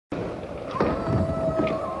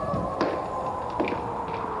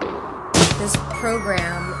This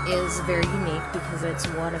program is very unique because it's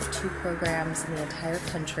one of two programs in the entire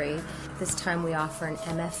country. This time we offer an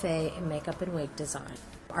MFA in makeup and wig design.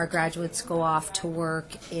 Our graduates go off to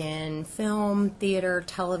work in film, theater,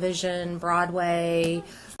 television, Broadway,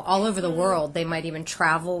 all over the world. They might even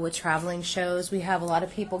travel with traveling shows. We have a lot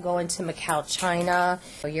of people going to Macau, China,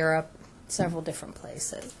 Europe, several different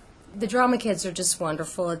places. The drama kids are just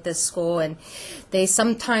wonderful at this school, and they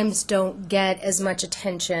sometimes don't get as much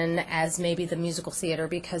attention as maybe the musical theater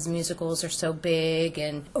because musicals are so big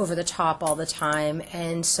and over the top all the time.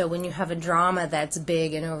 And so when you have a drama that's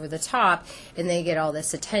big and over the top and they get all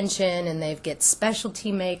this attention and they get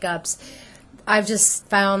specialty makeups, I've just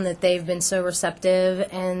found that they've been so receptive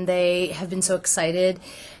and they have been so excited.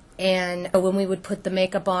 And when we would put the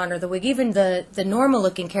makeup on or the wig, even the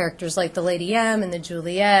normal-looking characters like the Lady M and the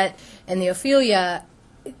Juliet and the Ophelia,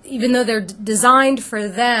 even though they're designed for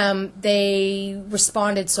them, they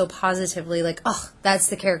responded so positively, like, oh, that's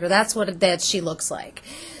the character, that's what that she looks like.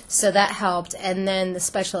 So that helped. And then the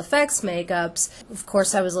special effects makeups, of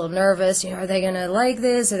course I was a little nervous, are they going to like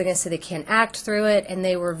this? Are they going to say they can't act through it? And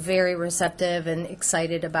they were very receptive and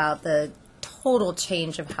excited about the total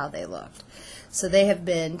change of how they looked. So they have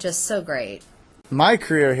been just so great. My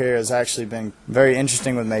career here has actually been very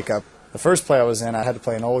interesting with makeup. The first play I was in, I had to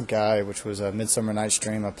play an old guy, which was a Midsummer Night's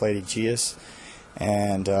Dream. I played Aegeus.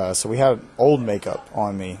 And so we had old makeup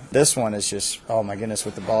on me. This one is just, oh my goodness,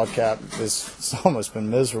 with the bald cap, it's almost been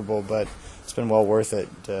miserable, but it's been well worth it.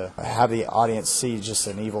 To have the audience see just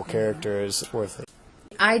an evil character is worth it.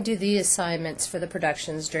 I do the assignments for the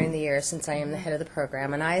productions during the year since I am the head of the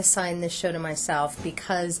program, and I assigned this show to myself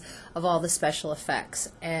because of all the special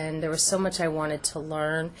effects. And there was so much I wanted to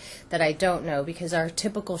learn that I don't know, because our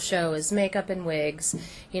typical show is makeup and wigs.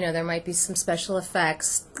 There might be some special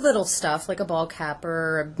effects, little stuff like a bald cap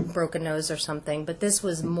or a broken nose or something, but this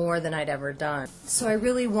was more than I'd ever done. So I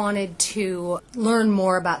really wanted to learn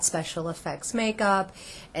more about special effects makeup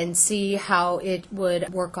and see how it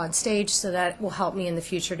would work on stage, so that will help me in the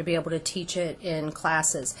future to be able to teach it in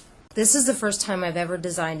classes. This is the first time I've ever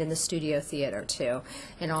designed in the studio theater, too,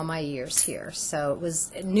 in all my years here. So it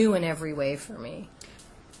was new in every way for me.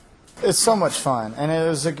 It's so much fun, and it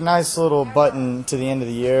was a nice little button to the end of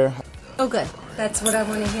the year. Oh, good. That's what I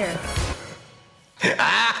want to hear.